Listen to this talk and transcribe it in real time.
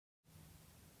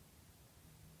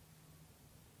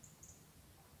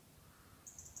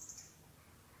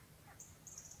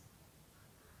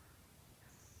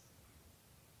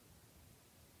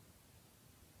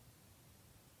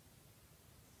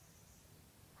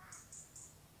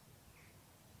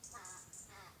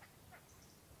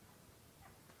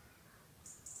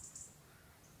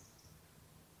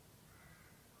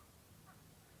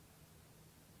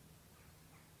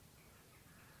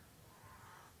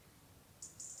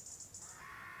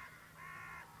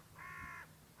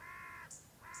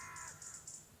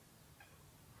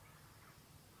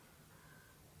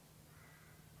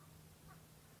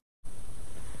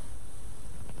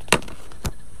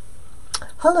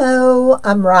Hello,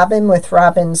 I'm Robin with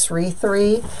Robin's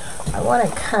Wreathery. I want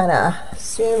to kind of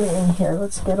zoom in here.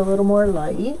 Let's get a little more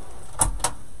light.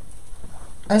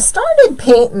 I started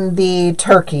painting the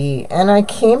turkey and I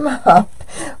came up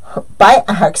by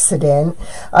accident.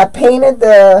 I painted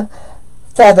the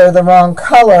feather the wrong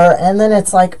color, and then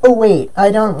it's like, oh wait,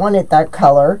 I don't want it that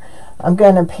color. I'm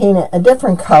going to paint it a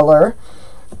different color.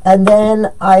 And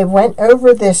then I went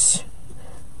over this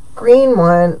green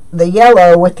one, the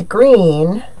yellow with the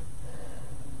green,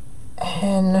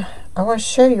 and I want to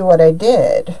show you what I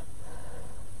did.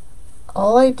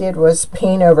 All I did was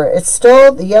paint over it. It's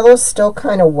still, the yellow's still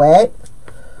kind of wet,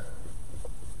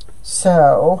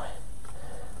 so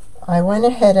I went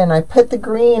ahead and I put the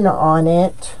green on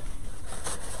it,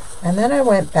 and then I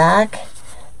went back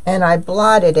and I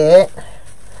blotted it.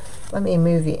 Let me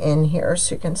move you in here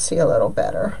so you can see a little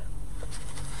better.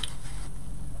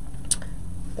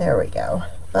 There we go.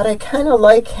 But I kind of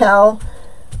like how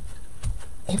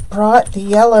it brought the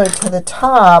yellow to the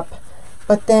top,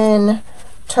 but then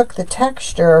took the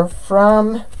texture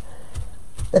from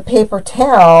the paper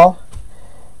towel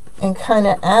and kind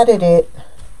of added it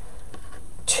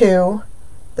to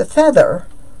the feather.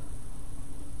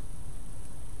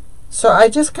 So I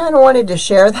just kind of wanted to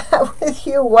share that with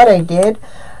you, what I did.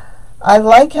 I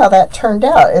like how that turned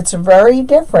out. It's very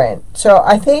different. So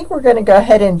I think we're going to go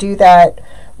ahead and do that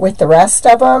with the rest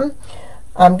of them.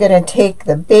 I'm going to take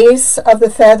the base of the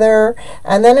feather,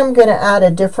 and then I'm going to add a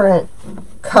different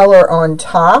color on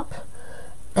top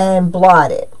and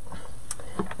blot it.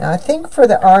 Now I think for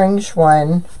the orange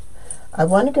one, I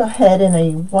want to go ahead and I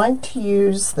want to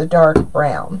use the dark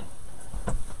brown.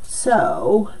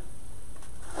 So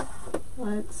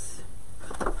let's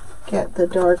get the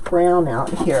dark brown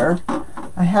out here.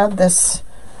 I have this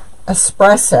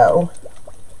espresso.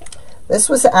 This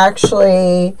was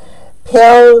actually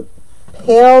pale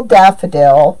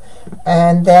daffodil,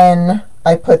 and then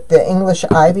I put the English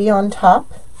ivy on top.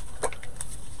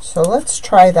 So let's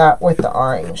try that with the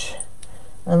orange,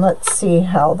 and let's see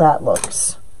how that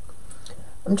looks.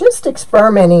 I'm just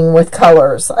experimenting with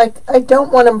colors. I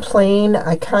don't want them plain.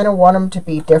 I kind of want them to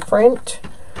be different.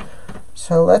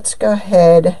 So let's go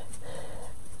ahead,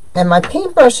 and my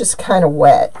paintbrush is kind of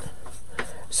wet,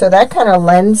 so that kind of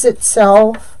lends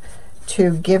itself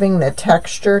to giving the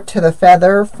texture to the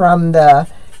feather from the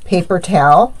paper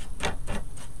towel.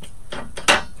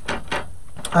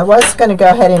 I was going to go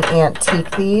ahead and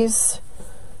antique these,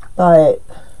 but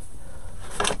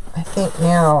I think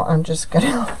now I'm just going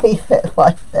to leave it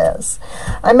like this.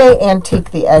 I may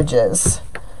antique the edges,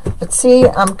 but see,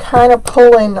 I'm kind of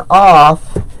pulling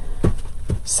off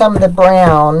some of the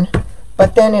brown,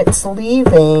 but then it's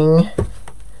leaving.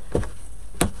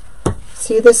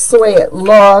 See, this is the way it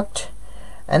looked,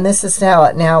 and this is how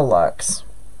it now looks.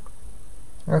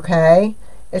 Okay,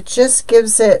 it just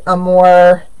gives it a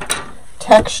more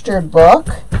textured look.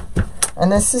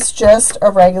 And this is just a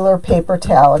regular paper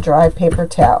towel, a dry paper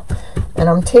towel, and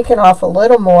I'm taking off a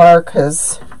little more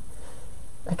because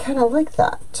I kind of like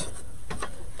that,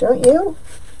 don't you?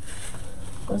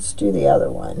 Let's do the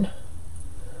other one.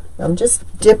 I'm just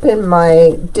dipping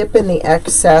the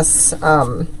excess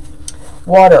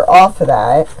water off of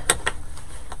that.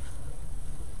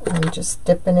 I'm just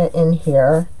dipping it in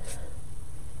here.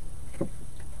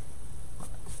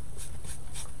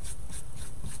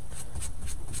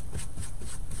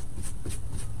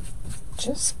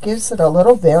 Just gives it a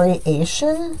little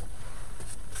variation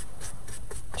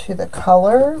to the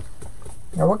color.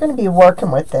 Now we're going to be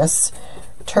working with this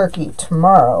turkey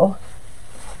tomorrow,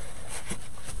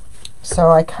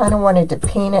 so I kind of wanted to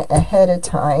paint it ahead of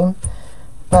time,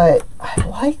 but I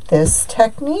like this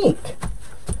technique.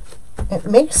 It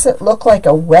makes it look like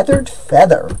a weathered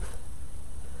feather.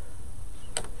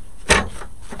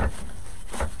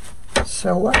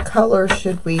 So what color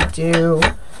should we do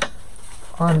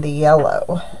on the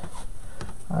yellow?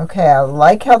 Okay, I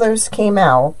like how those came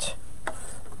out.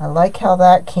 I like how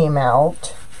that came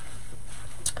out.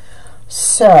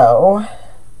 So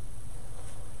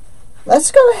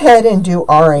let's go ahead and do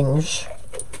orange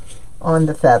on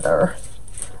the feather,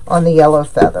 on the yellow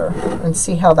feather, and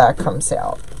see how that comes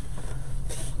out.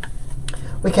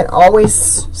 We can always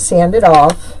sand it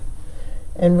off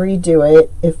and redo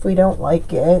it if we don't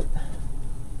like it.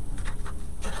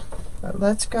 But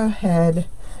let's go ahead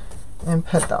and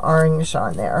put the orange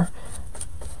on there.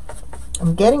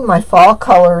 I'm getting my fall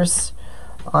colors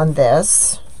on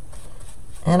this,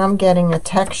 and I'm getting a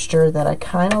texture that I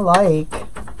kind of like.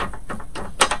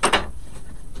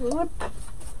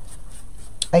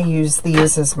 I use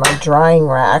these as my drying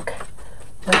rack.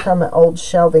 They're from an old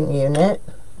shelving unit.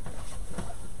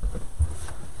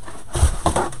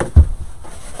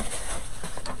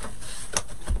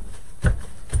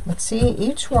 See,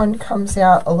 each one comes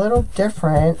out a little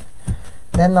different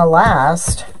than the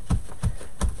last,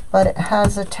 but it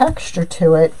has a texture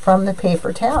to it from the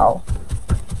paper towel.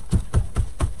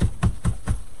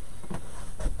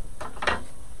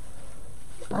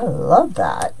 I love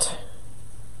that.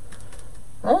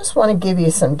 I just want to give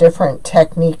you some different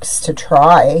techniques to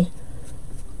try.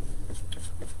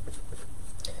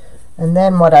 And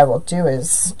then what I will do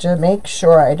is to make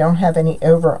sure I don't have any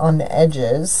over on the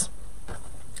edges,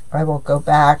 I will go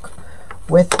back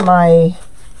with my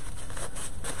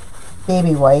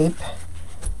baby wipe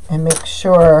and make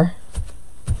sure,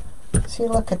 see,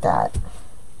 look at that.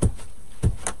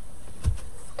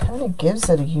 Kind of gives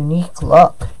it a unique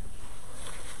look.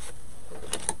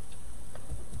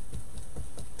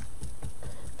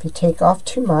 If you take off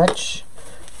too much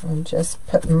and just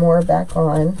put more back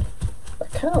on. I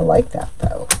kind of like that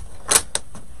though.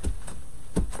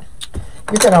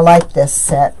 You're going to like this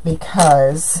set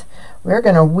because we're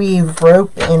going to weave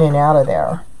rope in and out of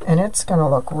there, and it's going to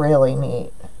look really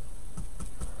neat.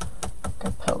 I'm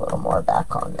going to put a little more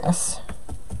back on this.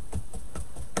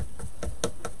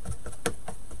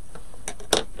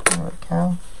 There we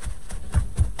go.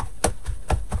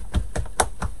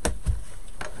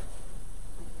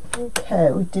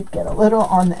 Okay, we did get a little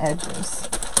on the edges.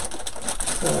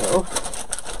 So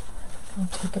I'll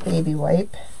take a baby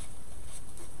wipe.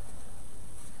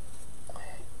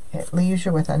 It leaves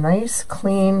you with a nice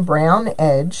clean brown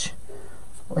edge,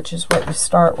 which is what you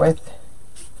start with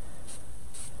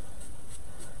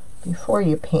before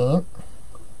you paint,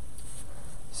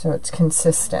 so it's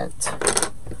consistent.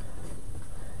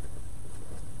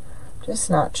 Just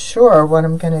not sure what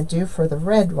I'm going to do for the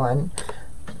red one.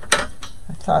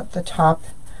 I thought the top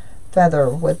feather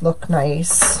would look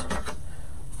nice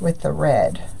with the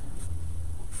red.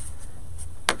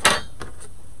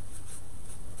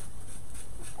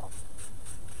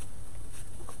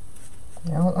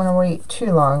 You don't want to wait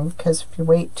too long, because if you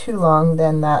wait too long,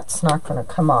 then that's not going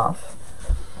to come off.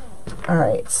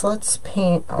 Alright, so let's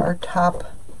paint our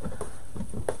top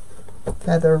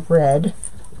feather red.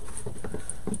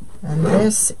 And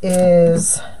this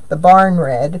is the barn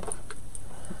red.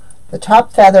 The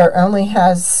top feather only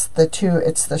has the two,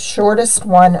 it's the shortest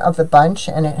one of the bunch,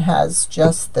 and it has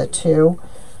just the two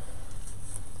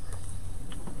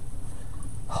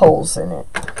holes in it.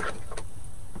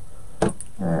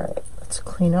 Alright, let's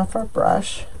clean off our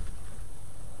brush.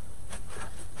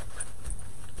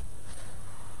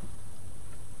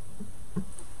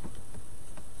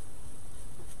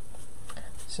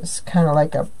 It's just kind of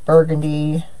like a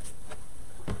burgundy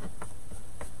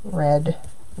red,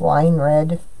 wine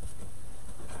red.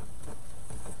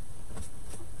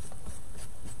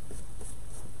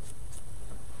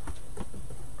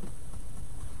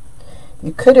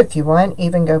 You could, if you want,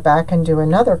 even go back and do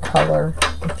another color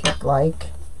if you'd like.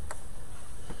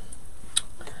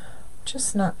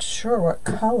 Just not sure what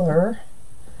color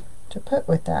to put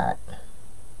with that.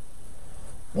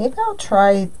 Maybe I'll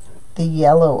try the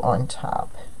yellow on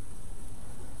top.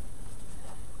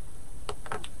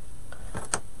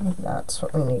 Maybe that's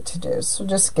what we need to do. So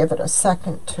just give it a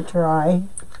second to dry,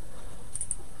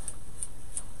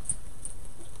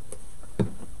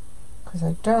 because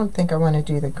I don't think I want to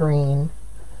do the green.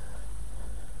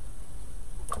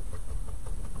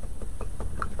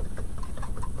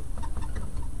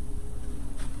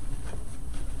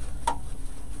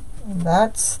 And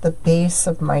that's the base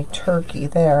of my turkey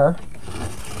there.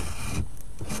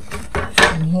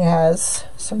 And he has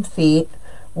some feet,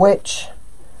 which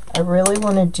I really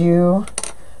want to do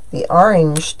the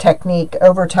orange technique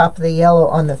over top of the yellow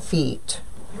on the feet.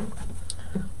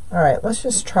 Alright, let's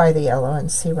just try the yellow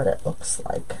and see what it looks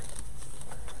like.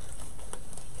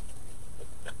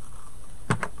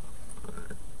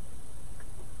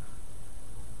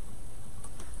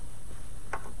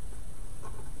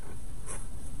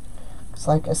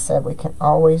 So like I said, we can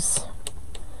always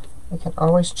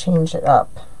change it up.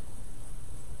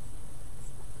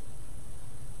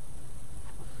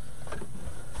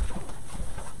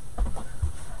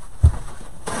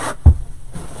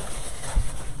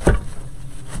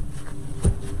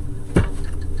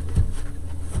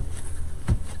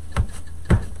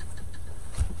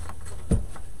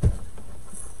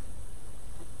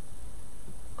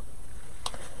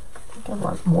 I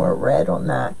want more red on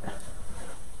that.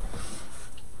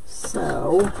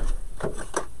 So I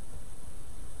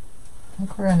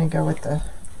think we're going to go with the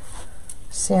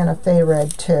Santa Fe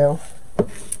red too.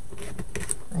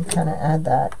 And kind of add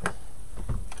that.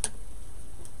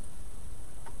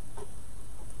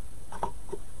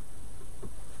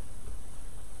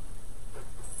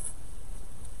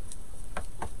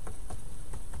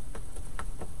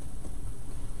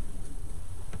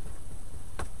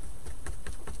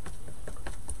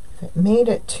 made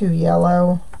it too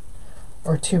yellow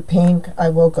or too pink, I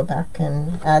will go back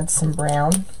and add some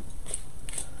brown.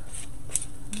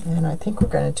 And I think we're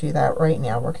going to do that right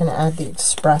now. We're going to add the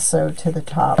espresso to the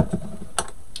top.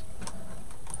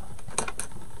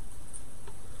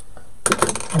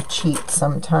 I cheat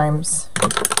sometimes.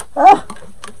 Ah!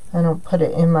 I don't put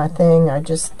it in my thing. I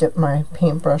just dip my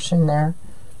paintbrush in there.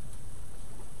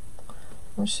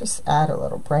 Let's just add a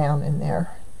little brown in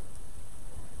there.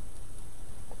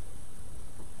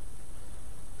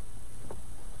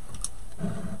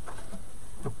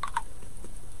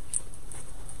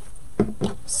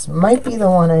 This might be the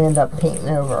one I end up painting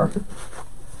over.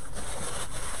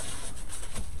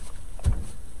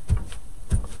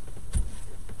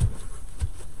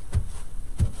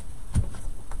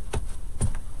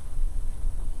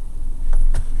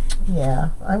 Yeah,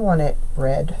 I want it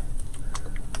red,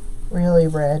 really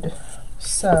red.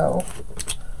 So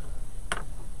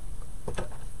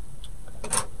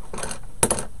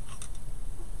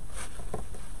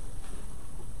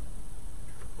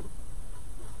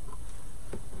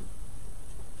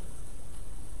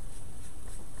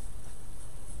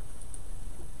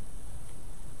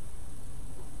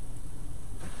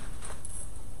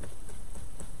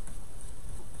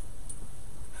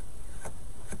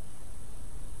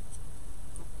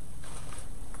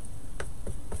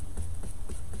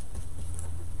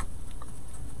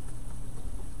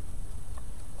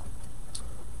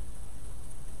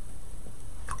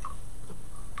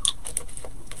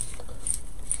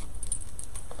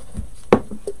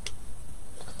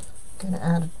I'm going to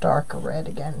add a darker red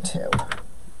again too.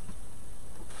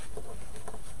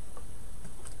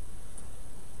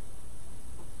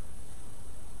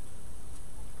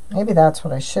 Maybe that's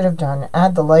what I should have done.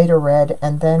 Add the lighter red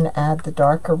and then add the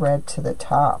darker red to the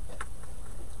top.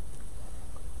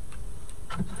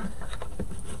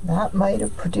 That might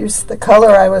have produced the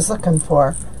color I was looking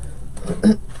for.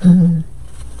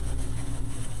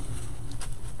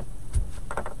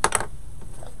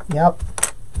 Yep.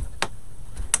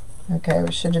 Okay,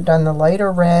 we should have done the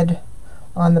lighter red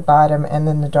on the bottom and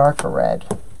then the darker red.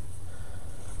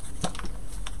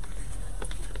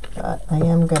 But I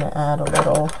am going to add a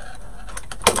little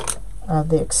of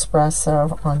the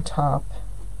espresso on top.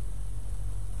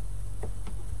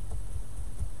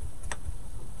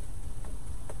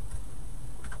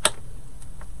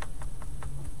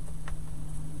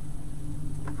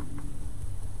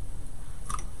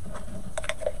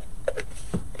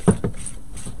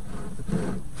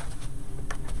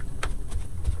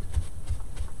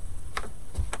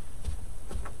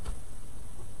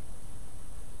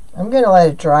 I'm going to let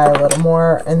it dry a little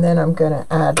more, and then I'm going to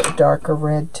add a darker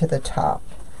red to the top,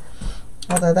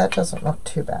 although that doesn't look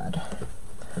too bad.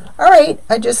 All right,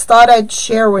 I just thought I'd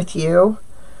share with you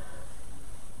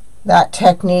that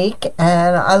technique,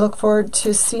 and I look forward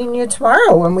to seeing you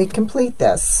tomorrow when we complete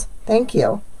this. Thank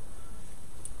you.